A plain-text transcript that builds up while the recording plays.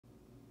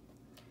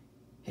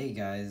Hey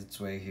guys, it's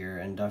Way here,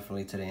 and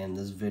definitely today in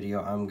this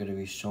video I'm going to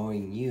be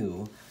showing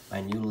you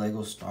my new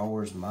LEGO Star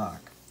Wars MOC.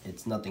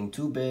 It's nothing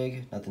too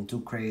big, nothing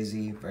too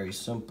crazy, very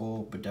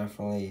simple, but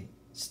definitely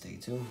stay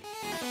tuned.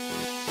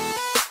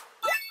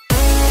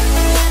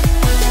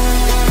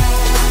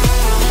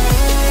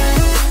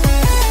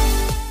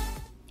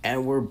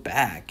 And we're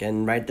back,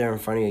 and right there in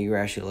front of you, you're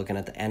actually looking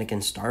at the Anakin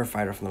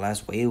Starfighter from the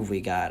last wave we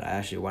got. I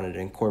actually wanted to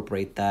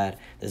incorporate that.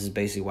 This is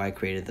basically why I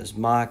created this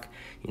MOC.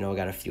 You know,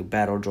 got a few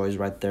battle droids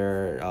right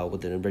there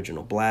with the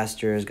original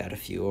blasters. Got a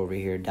few over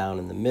here down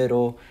in the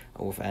middle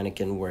with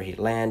Anakin where he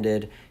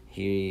landed.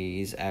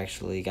 He's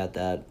actually got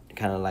that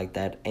kind of like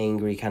that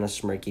angry kind of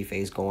smirky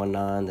face going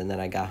on. And then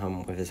I got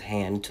him with his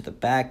hand to the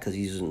back because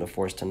he's using the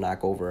Force to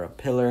knock over a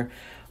pillar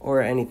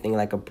or anything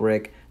like a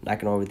brick,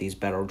 knocking over these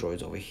battle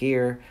droids over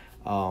here.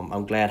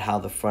 I'm glad how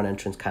the front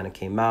entrance kind of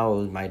came out. It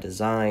was my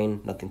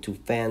design, nothing too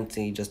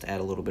fancy, just add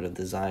a little bit of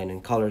design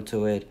and color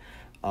to it.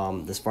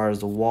 As far as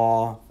the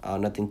wall,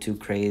 nothing too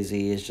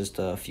crazy. It's just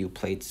a few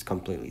plates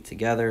completely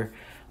together.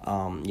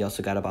 You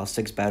also got about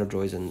 6 battle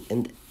droids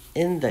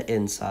in the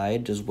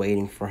inside, just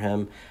waiting for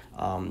him.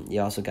 You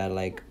also got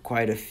like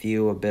quite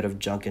a bit of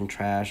junk and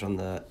trash on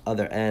the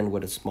other end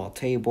with a small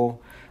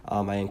table.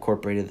 I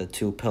incorporated the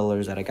 2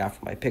 pillars that I got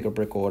from my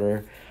pick-a-brick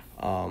order.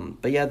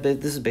 But yeah,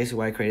 this is basically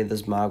why I created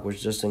this MOC,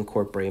 which just to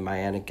incorporate my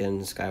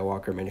Anakin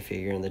Skywalker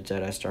minifigure and the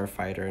Jedi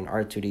Starfighter and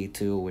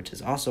R2-D2, which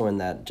is also in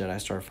that Jedi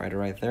Starfighter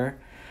right there.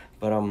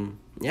 But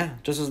yeah,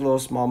 just as a little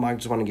small MOC.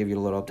 Just want to give you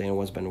a little update on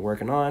what's been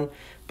working on.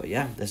 But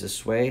yeah, this is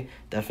Sway.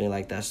 Definitely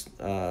like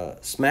that.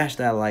 Smash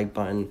that like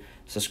button,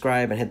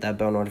 subscribe, and hit that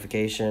bell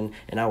notification.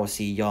 And I will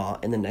see y'all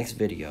in the next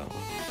video.